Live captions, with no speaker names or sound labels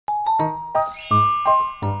Hey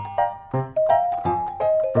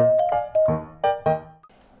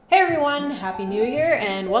everyone, Happy New Year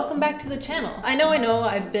and welcome back to the channel. I know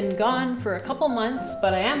I've been gone for a couple months,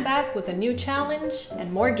 but I am back with a new challenge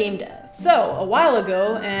and more game dev. So, a while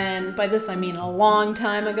ago, and by this I mean a long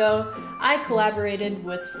time ago, I collaborated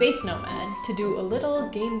with Space Nomad to do a little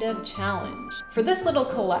game dev challenge. For this little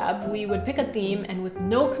collab, we would pick a theme and with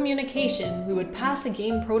no communication, we would pass a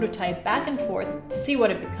game prototype back and forth to see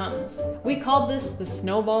what it becomes. We called this the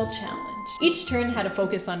Snowball Challenge. Each turn had a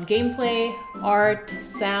focus on gameplay, art,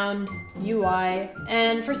 sound, UI,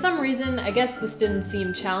 and for some reason, I guess this didn't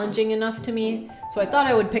seem challenging enough to me, so I thought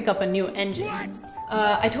I would pick up a new engine.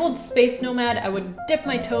 I told Space Nomad I would dip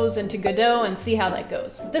my toes into Godot and see how that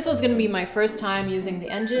goes. This was going to be my first time using the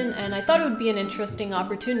engine, and I thought it would be an interesting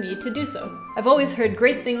opportunity to do so. I've always heard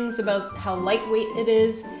great things about how lightweight it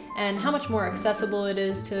is, and how much more accessible it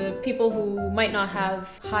is to people who might not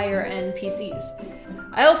have higher end PCs.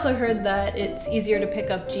 I also heard that it's easier to pick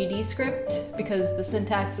up GD script because the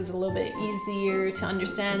syntax is a little bit easier to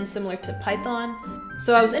understand, similar to Python.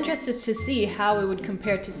 So I was interested to see how it would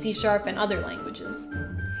compare to C# and other languages.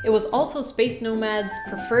 It was also Space Nomad's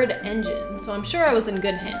preferred engine, so I'm sure I was in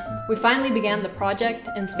good hands. We finally began the project,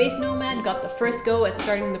 and Space Nomad got the first go at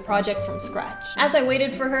starting the project from scratch. As I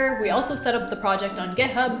waited for her, we also set up the project on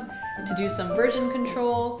GitHub to do some version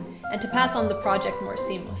control and to pass on the project more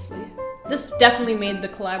seamlessly. This definitely made the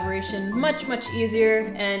collaboration much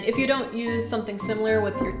easier, and if you don't use something similar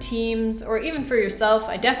with your teams or even for yourself,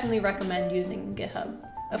 I definitely recommend using GitHub.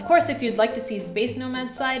 Of course, if you'd like to see Space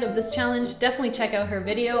Nomad's side of this challenge, definitely check out her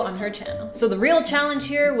video on her channel. So the real challenge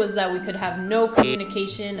here was that we could have no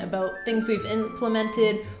communication about things we've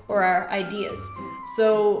implemented or our ideas.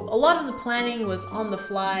 So a lot of the planning was on the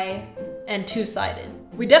fly and two-sided.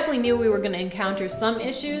 We definitely knew we were going to encounter some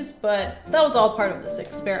issues, but that was all part of this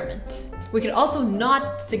experiment. We could also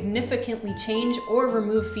not significantly change or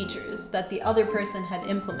remove features that the other person had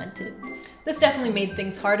implemented. This definitely made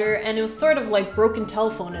things harder, and it was sort of like broken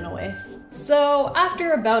telephone in a way. So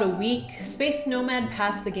after about a week, Space Nomad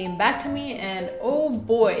passed the game back to me, and oh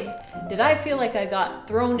boy, did I feel like I got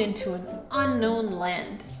thrown into an unknown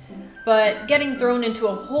land. But getting thrown into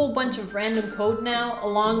a whole bunch of random code now,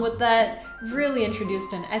 along with that, really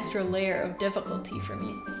introduced an extra layer of difficulty for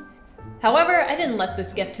me. However, I didn't let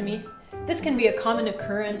this get to me. This can be a common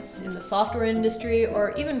occurrence in the software industry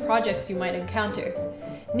or even projects you might encounter.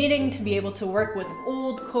 Needing to be able to work with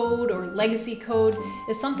old code or legacy code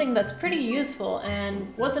is something that's pretty useful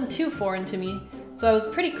and wasn't too foreign to me, so I was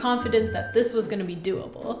pretty confident that this was going to be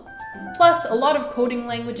doable. Plus, a lot of coding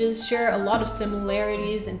languages share a lot of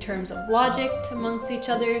similarities in terms of logic amongst each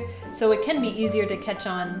other, so it can be easier to catch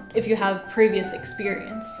on if you have previous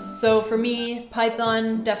experience. So for me,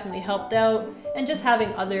 Python definitely helped out, and just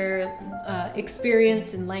having other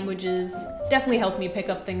experience in languages definitely helped me pick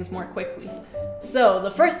up things more quickly. So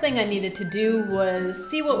the first thing I needed to do was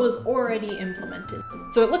see what was already implemented.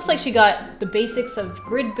 So it looks like she got the basics of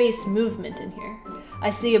grid-based movement in here. I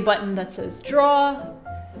see a button that says draw,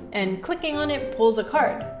 and clicking on it pulls a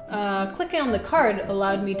card. Clicking on the card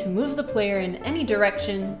allowed me to move the player in any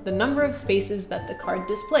direction, the number of spaces that the card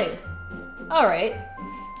displayed. Alright,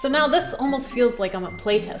 so now this almost feels like I'm a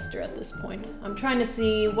playtester at this point. I'm trying to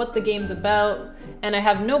see what the game's about, and I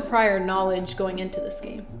have no prior knowledge going into this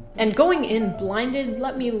game. And going in blinded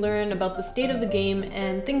let me learn about the state of the game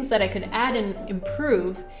and things that I could add and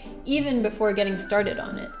improve even before getting started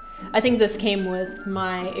on it. I think this came with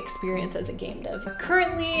my experience as a game dev.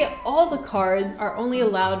 Currently, all the cards are only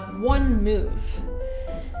allowed one move.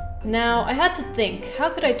 Now, I had to think, how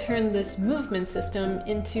could I turn this movement system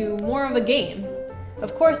into more of a game?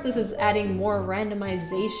 Of course, this is adding more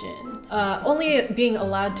randomization. Only being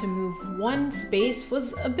allowed to move one space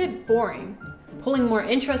was a bit boring. Pulling more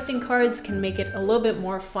interesting cards can make it a little bit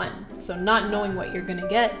more fun, so not knowing what you're gonna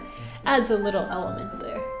get adds a little element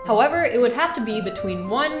there. However, it would have to be between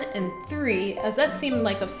 1 and 3, as that seemed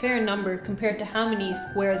like a fair number compared to how many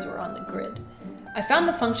squares were on the grid. I found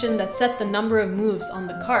the function that set the number of moves on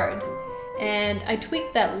the card, and I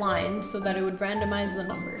tweaked that line so that it would randomize the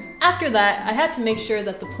number. After that, I had to make sure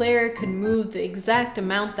that the player could move the exact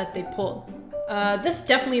amount that they pulled. This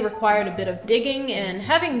definitely required a bit of digging, and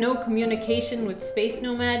having no communication with Space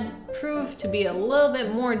Nomad proved to be a little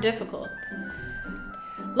bit more difficult.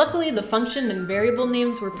 Luckily, the function and variable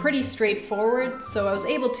names were pretty straightforward, so I was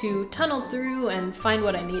able to tunnel through and find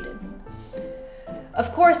what I needed.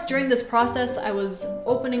 Of course, during this process, I was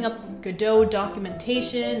opening up Godot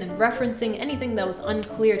documentation and referencing anything that was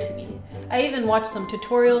unclear to me. I even watched some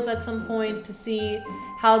tutorials at some point to see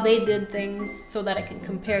how they did things so that I can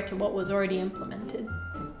compare to what was already implemented.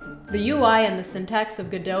 The UI and the syntax of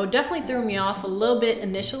Godot definitely threw me off a little bit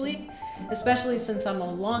initially, especially since I'm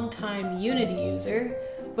a long-time Unity user.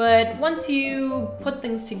 But once you put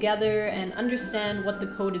things together and understand what the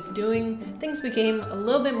code is doing, things became a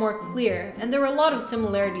little bit more clear, and there were a lot of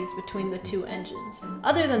similarities between the two engines.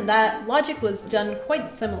 Other than that, logic was done quite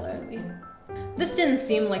similarly. This didn't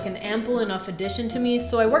seem like an ample enough addition to me,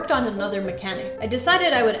 so I worked on another mechanic. I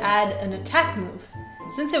decided I would add an attack move.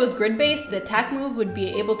 Since it was grid-based, the attack move would be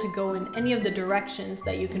able to go in any of the directions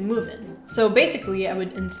that you can move in. So basically, I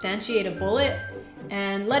would instantiate a bullet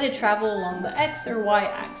and let it travel along the X or Y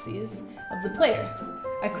axes of the player.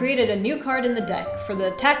 I created a new card in the deck for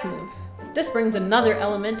the attack move. This brings another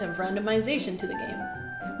element of randomization to the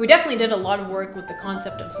game. We definitely did a lot of work with the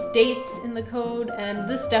concept of states in the code, and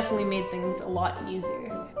this definitely made things a lot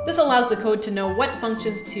easier. This allows the code to know what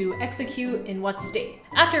functions to execute in what state.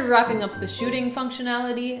 After wrapping up the shooting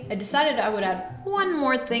functionality, I decided I would add one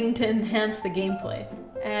more thing to enhance the gameplay,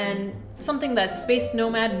 and something that Space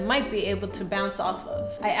Nomad might be able to bounce off of.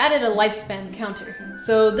 I added a lifespan counter.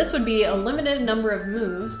 So this would be a limited number of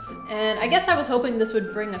moves, and I guess I was hoping this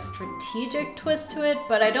would bring a strategic twist to it,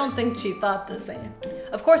 but I don't think she thought the same.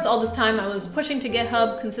 Of course, all this time I was pushing to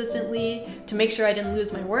GitHub consistently to make sure I didn't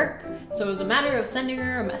lose my work, so it was a matter of sending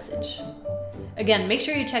her a message. Again, make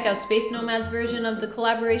sure you check out Space Nomad's version of the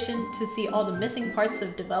collaboration to see all the missing parts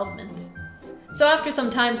of development. So after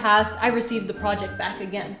some time passed, I received the project back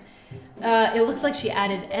again. It looks like she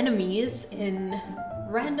added enemies in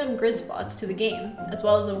random grid spots to the game, as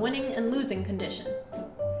well as a winning and losing condition.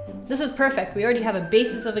 This is perfect, we already have a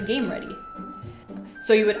basis of a game ready.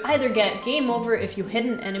 So you would either get game over if you hit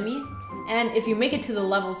an enemy, and if you make it to the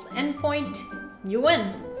level's endpoint, you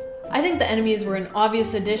win. I think the enemies were an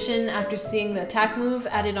obvious addition after seeing the attack move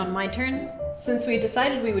added on my turn. Since we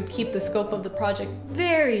decided we would keep the scope of the project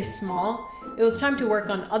very small, it was time to work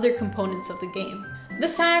on other components of the game.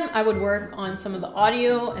 This time, I would work on some of the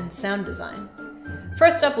audio and sound design.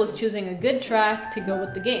 First up was choosing a good track to go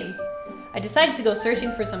with the game. I decided to go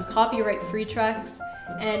searching for some copyright-free tracks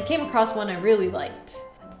and came across one I really liked.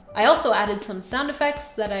 I also added some sound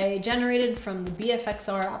effects that I generated from the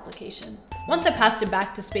BFXR application. Once I passed it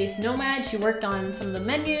back to Space Nomad, she worked on some of the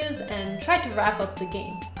menus and tried to wrap up the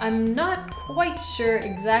game. I'm not quite sure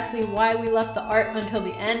exactly why we left the art until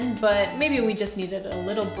the end, but maybe we just needed a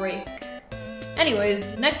little break.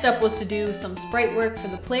 Anyways, next up was to do some sprite work for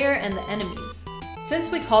the player and the enemies. Since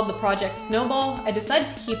we called the project Snowball, I decided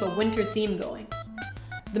to keep a winter theme going.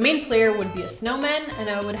 The main player would be a snowman, and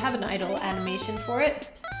I would have an idle animation for it.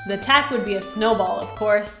 The attack would be a snowball, of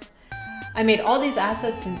course. I made all these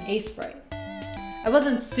assets in A-Sprite. I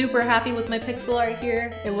wasn't super happy with my pixel art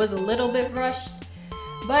here, it was a little bit rushed,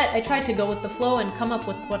 but I tried to go with the flow and come up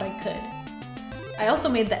with what I could. I also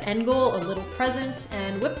made the end goal a little present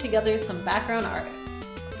and whipped together some background art.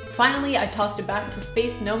 Finally, I tossed it back to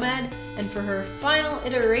Space Nomad, and for her final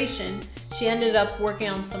iteration, she ended up working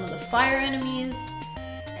on some of the fire enemies,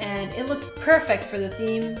 and it looked perfect for the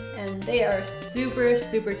theme, and they are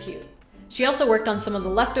super cute. She also worked on some of the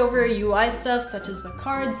leftover UI stuff, such as the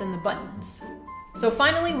cards and the buttons. So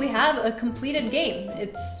finally, we have a completed game.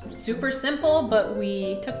 It's super simple, but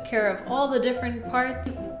we took care of all the different parts.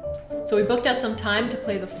 So we booked out some time to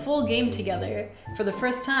play the full game together for the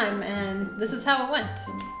first time, and this is how it went.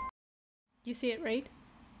 You see it, right?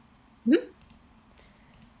 Hmm?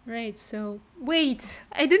 Right, so... Wait!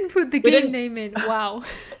 I didn't put the game name in. Wow.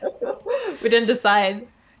 We didn't decide.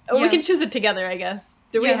 Yeah. We can choose it together, I guess.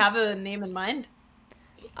 Do we have a name in mind?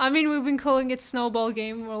 I mean, we've been calling it Snowball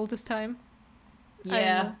Game all this time.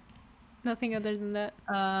 Yeah. Nothing other than that.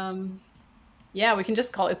 Yeah, we can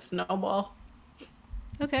just call it Snowball.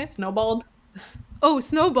 Okay. Snowballed. Oh,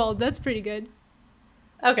 Snowballed. That's pretty good.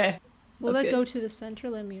 Okay. Will that go to the center?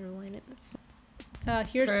 Let me rewind it.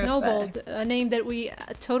 Here's Perfect. Snowballed, a name that we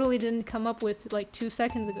totally didn't come up with like 2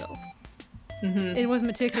 seconds ago. Mm-hmm. It was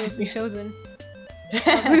meticulously chosen.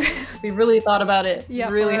 We really thought about it.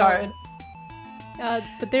 Yeah, really hard.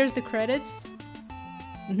 But there's the credits.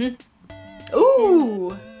 Mm-hmm.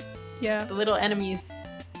 Ooh! Yeah. The little enemies.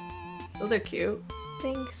 Those are cute.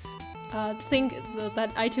 Thanks. Thing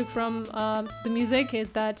that I took from the music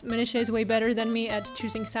is that Manisha is way better than me at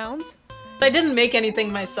choosing sounds. I didn't make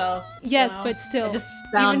anything myself. Yes, you know? but still. I just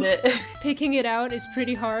found it. Picking it out is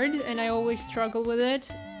pretty hard, and I always struggle with it.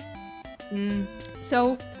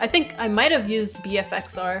 So... I think I might have used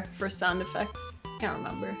BFXR for sound effects. Can't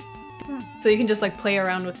remember. So you can just like play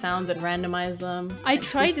around with sounds and randomize them. I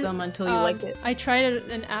tried them until you like it. I tried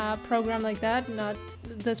an program like that, not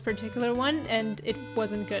this particular one, and it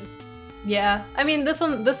wasn't good. Yeah, I mean this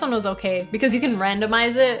one was okay because you can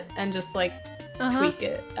randomize it and just like tweak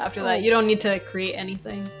it after that. You don't need to create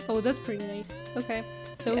anything. Oh, that's pretty nice. Okay.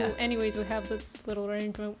 So Yeah. anyways, we have this little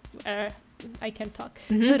arrangement. I can't talk.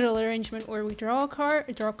 Little arrangement where we draw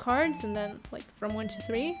cards, and then like from 1 to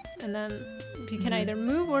 3, and then you can either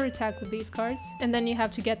move or attack with these cards, and then you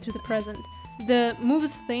have to get to the present. The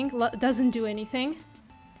moves thing doesn't do anything.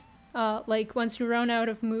 Like once you run out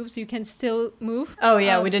of moves, you can still move. Oh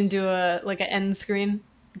yeah, we didn't do an end screen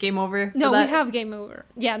game over. No, for that? we have game over.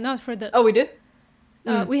 Yeah, not for this. Oh, we do.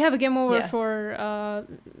 We have a game over for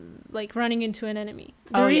like running into an enemy.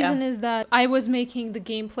 The reason is that I was making the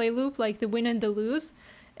gameplay loop, like the win and the lose,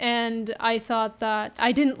 and I thought that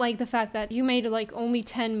I didn't like the fact that you made like only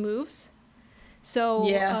 10 moves.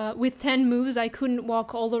 So with 10 moves, I couldn't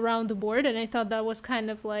walk all around the board, and I thought that was kind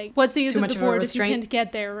of like, what's the use of the board if you can't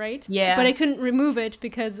get there, right? Yeah. But I couldn't remove it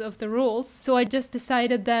because of the rules, so I just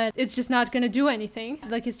decided that it's just not gonna do anything.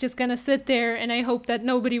 Like, it's just gonna sit there, and I hope that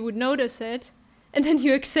nobody would notice it. And then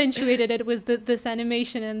you accentuated it with this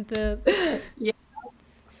animation and the... Yeah.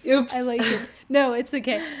 Oops. I like it. No, it's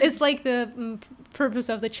okay. It's like the purpose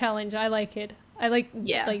of the challenge. I like it. I like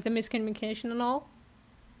the miscommunication and all.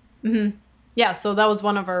 Yeah, so that was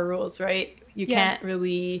one of our rules, right? You can't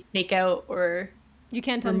really take out or you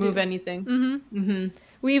can't remove anything.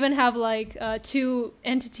 We even have like 2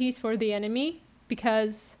 entities for the enemy,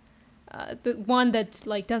 because the one that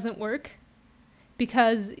like doesn't work,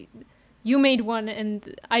 because you made one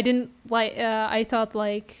and I didn't like, I thought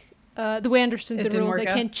like, the way I understood the rules, I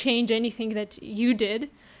can't change anything that you did,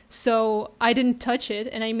 so I didn't touch it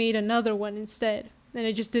and I made another one instead. And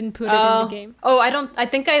I just didn't put it in the game. Oh, I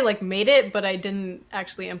think I like made it, but I didn't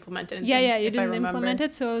actually implement it. Yeah, you didn't implement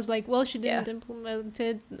it, so I was like, well, she didn't implement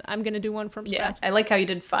it, I'm gonna do one from scratch. I like how you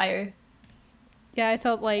did fire. Yeah, I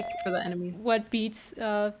thought like, for the enemies. What beats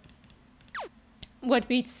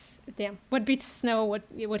snow,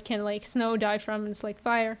 what can like snow die from, it's like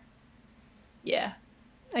fire. Yeah.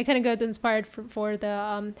 I kind of got inspired for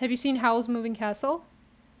the, have you seen Howl's Moving Castle?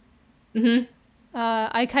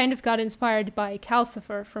 I kind of got inspired by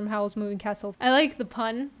Calcifer from Howl's Moving Castle. I like the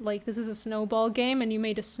pun, like this is a snowball game and you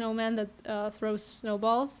made a snowman that throws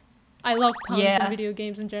snowballs. I love puns in video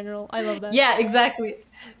games in general. I love that. Yeah, exactly.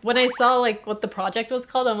 When I saw like what the project was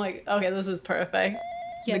called, I'm like, okay, this is perfect.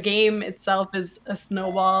 Yes. The game itself is a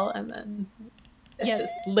snowball and then it's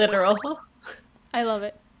just literal. I love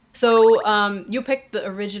it. So you picked the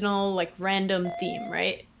original like random theme,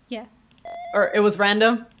 right? Yeah. Or it was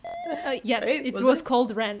random? Yes, right? it was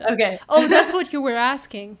called random. Okay. Oh, that's what you were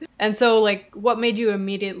asking. And so like what made you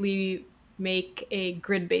immediately make a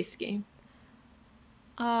grid-based game?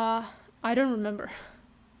 I don't remember.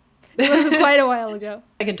 It was quite a while ago.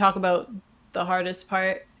 I can talk about the hardest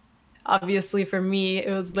part. Obviously for me,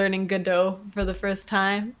 it was learning Godot for the first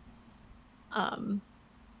time.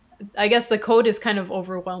 I guess the code is kind of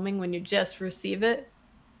overwhelming when you just receive it.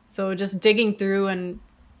 So just digging through and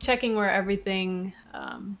checking where everything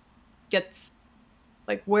gets,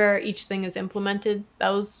 like where each thing is implemented, that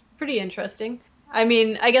was pretty interesting. I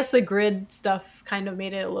mean, I guess the grid stuff kind of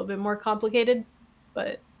made it a little bit more complicated,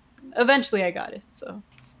 but eventually I got it, so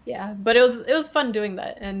yeah. But it was fun doing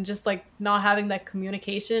that, and just like not having that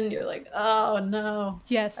communication, you're like, oh no.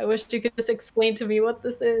 Yes. I wish you could just explain to me what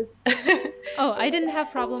this is. Oh, I didn't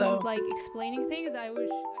have problem with like explaining things. I wish.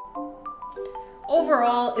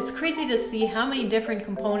 Overall, it's crazy to see how many different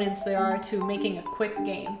components there are to making a quick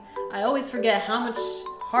game. I always forget how much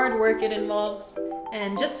hard work it involves,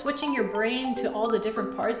 and just switching your brain to all the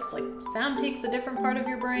different parts, like sound takes a different part of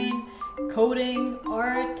your brain, coding,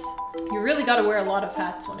 art. You really gotta wear a lot of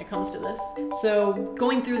hats when it comes to this. So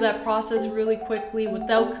going through that process really quickly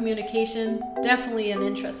without communication, definitely an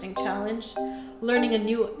interesting challenge. Learning a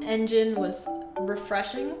new engine was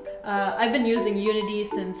refreshing. I've been using Unity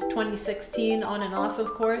since 2016, on and off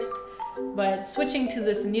of course, but switching to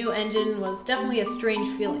this new engine was definitely a strange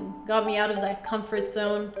feeling. Got me out of that comfort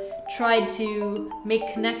zone, tried to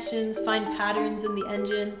make connections, find patterns in the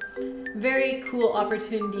engine. Very cool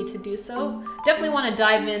opportunity to do so. Definitely want to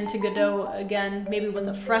dive into Godot again, maybe with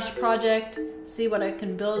a fresh project, see what I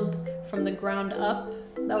can build from the ground up.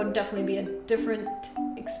 That would definitely be a different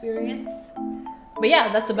experience. But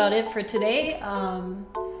yeah, that's about it for today.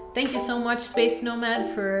 Thank you so much, Space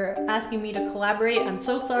Nomad, for asking me to collaborate. I'm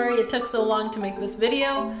so sorry it took so long to make this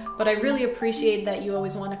video, but I really appreciate that you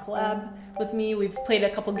always want to collab with me. We've played a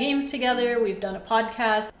couple games together, we've done a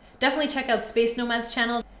podcast. Definitely check out Space Nomad's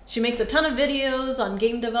channel. She makes a ton of videos on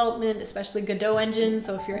game development, especially Godot engine,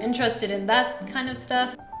 so if you're interested in that kind of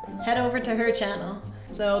stuff, head over to her channel.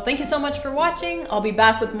 So thank you so much for watching. I'll be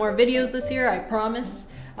back with more videos this year, I promise.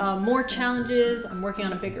 More challenges, I'm working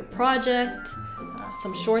on a bigger project.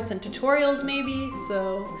 some shorts and tutorials maybe,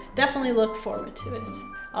 so definitely look forward to it.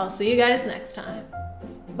 I'll see you guys next time.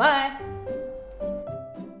 Bye!